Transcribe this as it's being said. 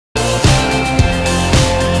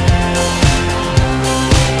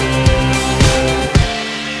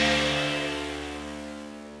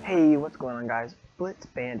going on, guys?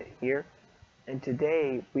 BlitzBandit here, and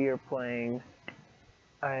today we are playing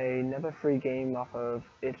another free game off of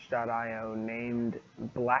itch.io named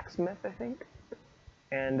Blacksmith, I think.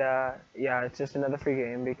 And yeah, it's just another free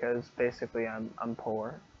game because basically I'm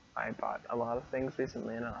poor. I bought a lot of things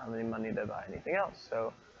recently and I don't have any money to buy anything else,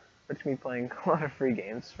 so it's me playing a lot of free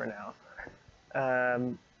games for now.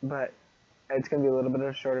 But it's gonna be a little bit of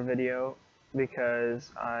a shorter video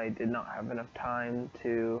because I did not have enough time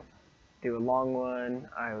to do a long one.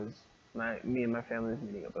 Me and my family was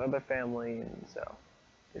meeting up with other family, and so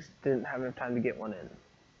just didn't have enough time to get one in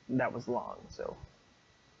that was long. So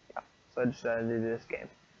yeah, so I decided to do this game.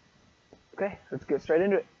 Okay, let's get straight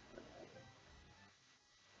into it.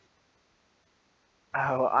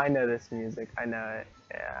 Oh, I know this music. I know it.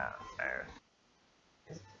 Yeah.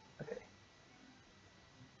 Okay.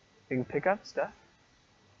 You can pick up stuff.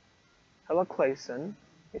 Hello, Clayson.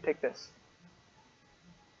 You take this.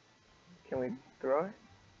 Can we throw it?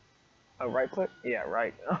 Oh, right click? Yeah,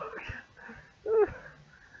 right.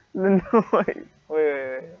 No, wait.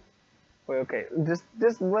 Okay.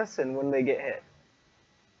 Just listen when they get hit.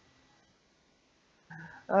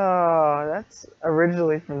 Oh, that's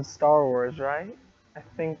originally from Star Wars, right? I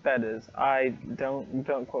think that is. I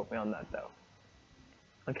don't quote me on that though.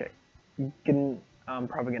 Okay. I'm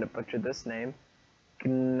probably gonna butcher this name.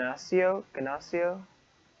 Ignacio? I'm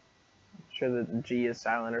sure the G is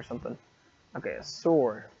silent or something. Okay, a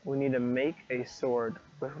sword. We need to make a sword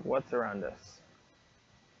with what's around us.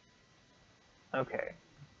 Okay.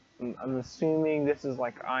 I'm assuming this is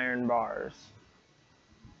like iron bars.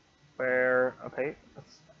 Okay,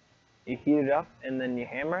 you heat it up and then you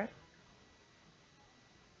hammer it.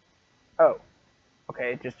 Oh,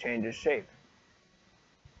 okay, it just changes shape.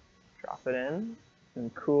 Drop it in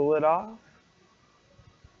and cool it off.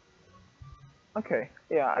 Okay,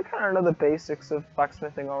 yeah, I kind of know the basics of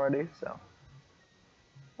blacksmithing already, so.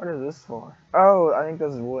 What is this for? Oh, I think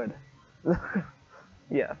this is wood.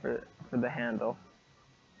 Yeah, for the handle.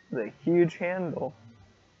 The huge handle.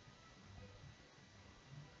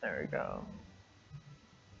 There we go.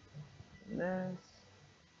 And this.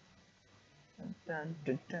 Dun,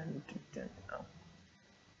 dun, dun, dun, dun. Oh.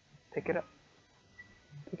 Pick it up.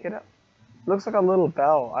 Pick it up. Looks like a little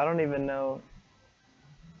bell. I don't even know.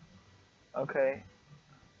 Okay.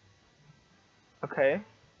 Okay.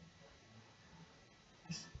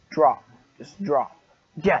 Just drop. Just drop.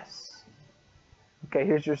 Yes! Okay,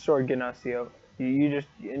 here's your sword, Ignacio. You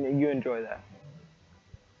enjoy that.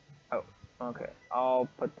 Oh, okay. I'll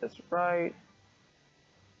put this right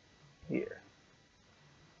here.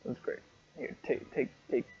 That's great. Here,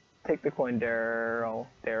 take the coin, Daryl.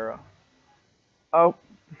 Oh,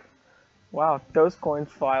 wow, those coins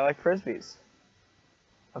fly like frisbees.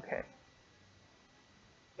 Okay.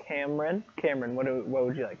 Cameron, what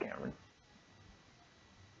would you like, Cameron?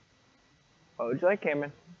 What would you like,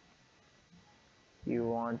 Cameron? You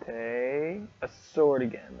want a sword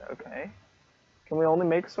again, okay. Can we only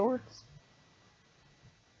make swords?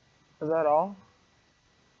 Is that all?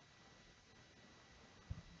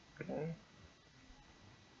 Okay.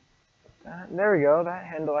 There we go, that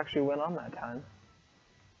handle actually went on that time.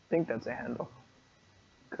 I think that's a handle.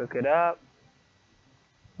 Cook it up.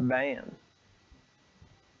 Bam.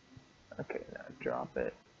 Okay, now drop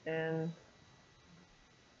it in.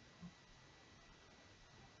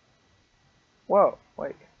 Whoa,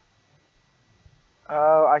 wait.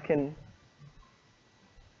 Oh, I can...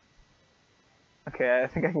 Okay, I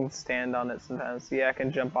think I can stand on it sometimes. Yeah, I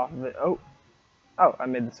can jump off of it. Oh, I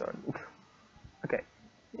made the sword. Okay,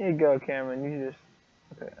 here you go, Cameron. You just...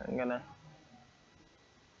 Okay, I'm gonna...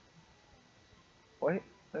 Wait.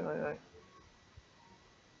 There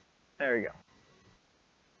we go.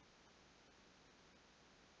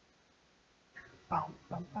 Bum.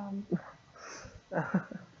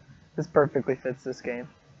 This perfectly fits this game.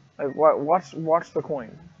 Like, watch the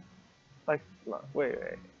coin. Like,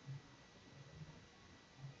 wait.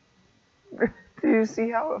 Do you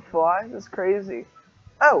see how it flies? It's crazy.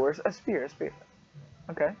 Oh, where's a spear?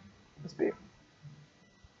 Okay, a spear.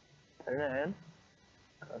 Turn it in.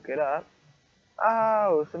 Cook it up.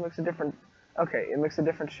 Oh, so it makes a different... Okay, it makes a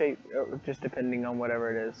different shape, just depending on whatever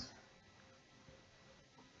it is.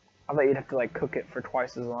 I thought you'd have to, like, cook it for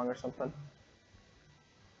twice as long or something.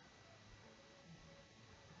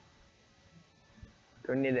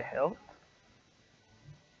 Do I need a hilt?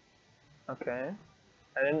 Okay.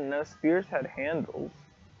 I didn't know spears had handles.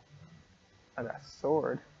 I got a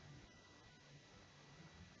sword.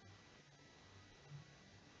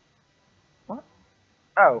 What?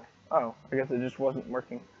 Oh, I guess it just wasn't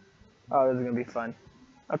working. Oh, this is gonna be fun.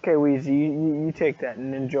 Okay, Weezy, you take that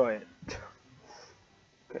and enjoy it.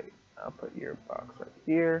 Okay, I'll put your box right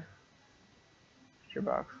here. Put your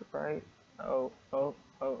box right. Oh, oh,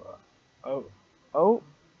 oh, oh, oh.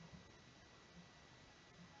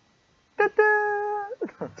 Ta-da!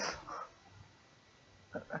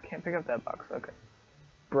 I can't pick up that box. Okay.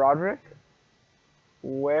 Broderick?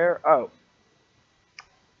 Where? Oh.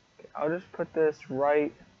 Okay, I'll just put this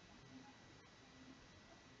right.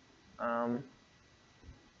 Can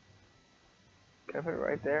I put it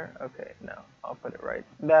right there? Okay, no. I'll put it right.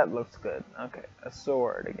 That looks good. Okay, a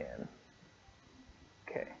sword again.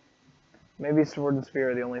 Okay. Maybe sword and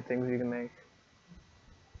spear are the only things you can make.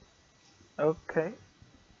 Okay.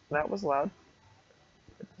 That was loud.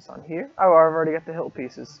 Put this on here. Oh, I've already got the hilt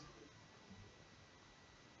pieces.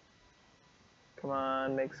 Come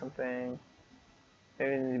on, make something.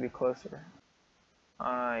 Maybe I need to be closer.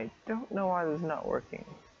 I don't know why this is not working.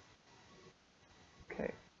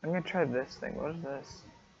 Okay, I'm gonna try this thing. What is this?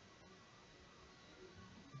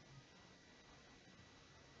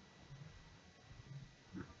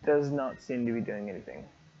 Does not seem to be doing anything.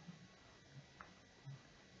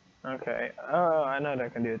 Okay, oh, I know what I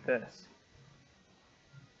can do with this.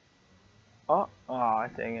 Oh,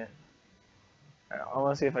 dang it. I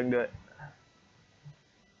want to see if I can do it.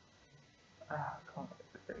 Come on,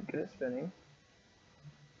 get it spinning.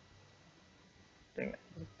 Dang it,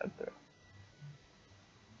 that through.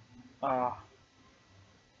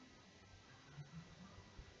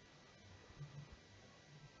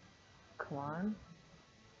 Come on.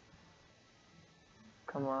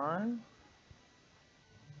 Come on.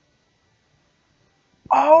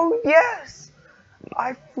 Oh, yes!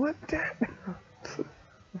 I flipped it!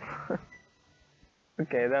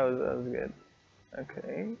 Okay, that was good.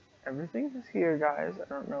 Okay, everything is here, guys. I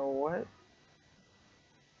don't know what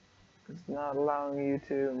is not allowing you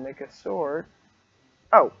to make a sword.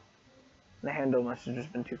 Oh! The handle must have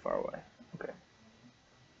just been too far away. Okay.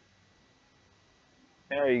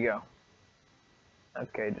 There you go.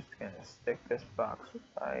 Okay, just gonna stick this box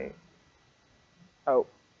right. Oh,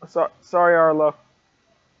 sorry, Arlo.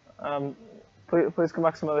 Please come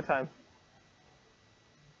back some other time.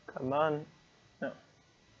 Come on. No.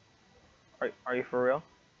 Are you for real?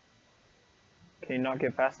 Can you not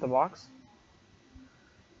get past the box?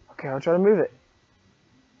 Okay, I'll try to move it.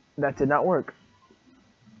 That did not work.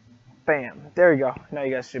 Bam. There you go. Now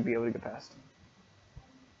you guys should be able to get past.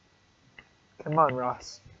 Come on,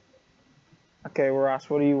 Ross. Okay, Ross,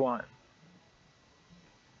 what do you want?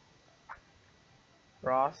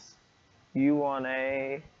 Ross, you want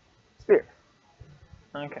a spear.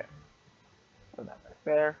 Okay. Put that back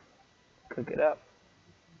there. Cook it up.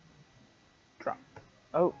 Drop.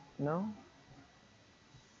 Oh, no.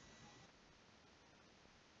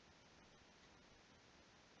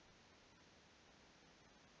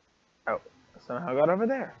 Oh, somehow got over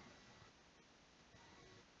there.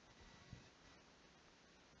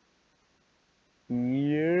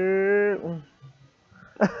 Yeah.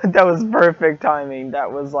 That was perfect timing.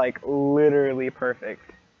 That was like literally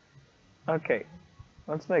perfect. Okay,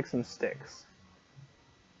 let's make some sticks.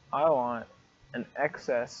 I want an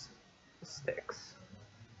excess sticks.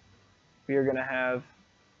 We are gonna have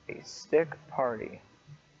a stick party.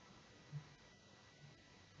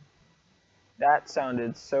 That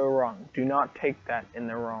sounded so wrong. Do not take that in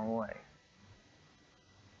the wrong way.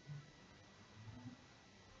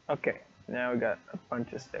 Okay, now we got a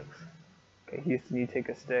bunch of sticks. Okay, Houston, you take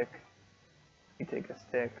a stick. You take a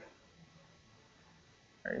stick.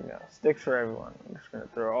 There you go. Sticks for everyone. I'm just gonna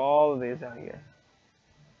throw all of these out here.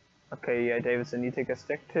 Okay, yeah, Davidson, you take a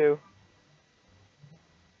stick too.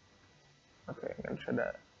 Okay, I'm gonna try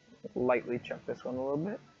to lightly chuck this one a little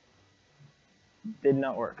bit. Did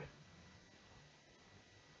not work.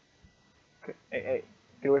 Okay, hey,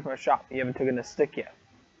 get away from my shop. You haven't taken a stick yet.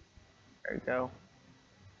 There you go.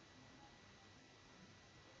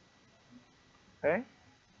 Okay,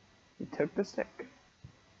 you took the stick.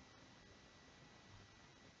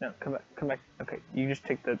 No, come back. Okay, you just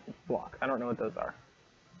take the block. I don't know what those are.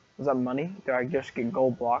 Is that money? Do I just get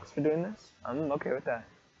gold blocks for doing this? I'm okay with that.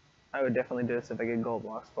 I would definitely do this if I get gold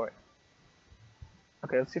blocks for it.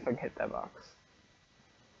 Okay, let's see if I can hit that box.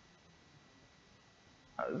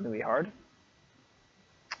 Oh, this is gonna be hard.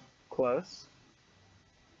 Close.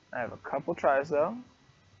 I have a couple tries though.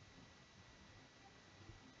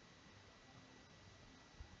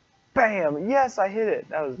 Bam! Yes, I hit it.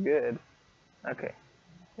 That was good. Okay,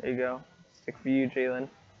 there you go. Stick for you, Jalen.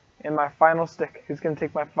 And my final stick. Who's gonna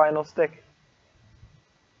take my final stick?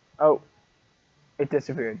 Oh, it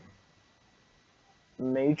disappeared.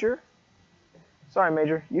 Major? Sorry,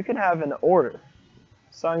 Major. You can have an order.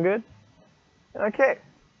 Sound good? Okay.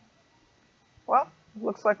 Well,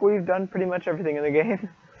 looks like we've done pretty much everything in the game.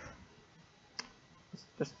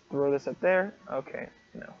 Just throw this up there. Okay,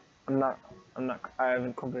 no. I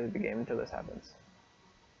haven't completed the game until this happens.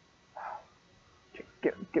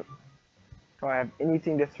 Get. Do I have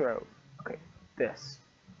anything to throw? Okay, this.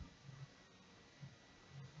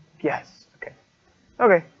 Yes, okay.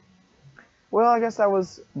 Okay. Well, I guess that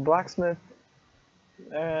was Blacksmith.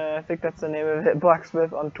 I think that's the name of it.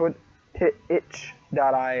 Blacksmith on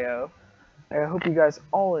itch.io. I hope you guys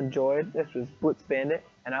all enjoyed. This was BlitzBandit,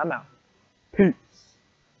 and I'm out. Peace.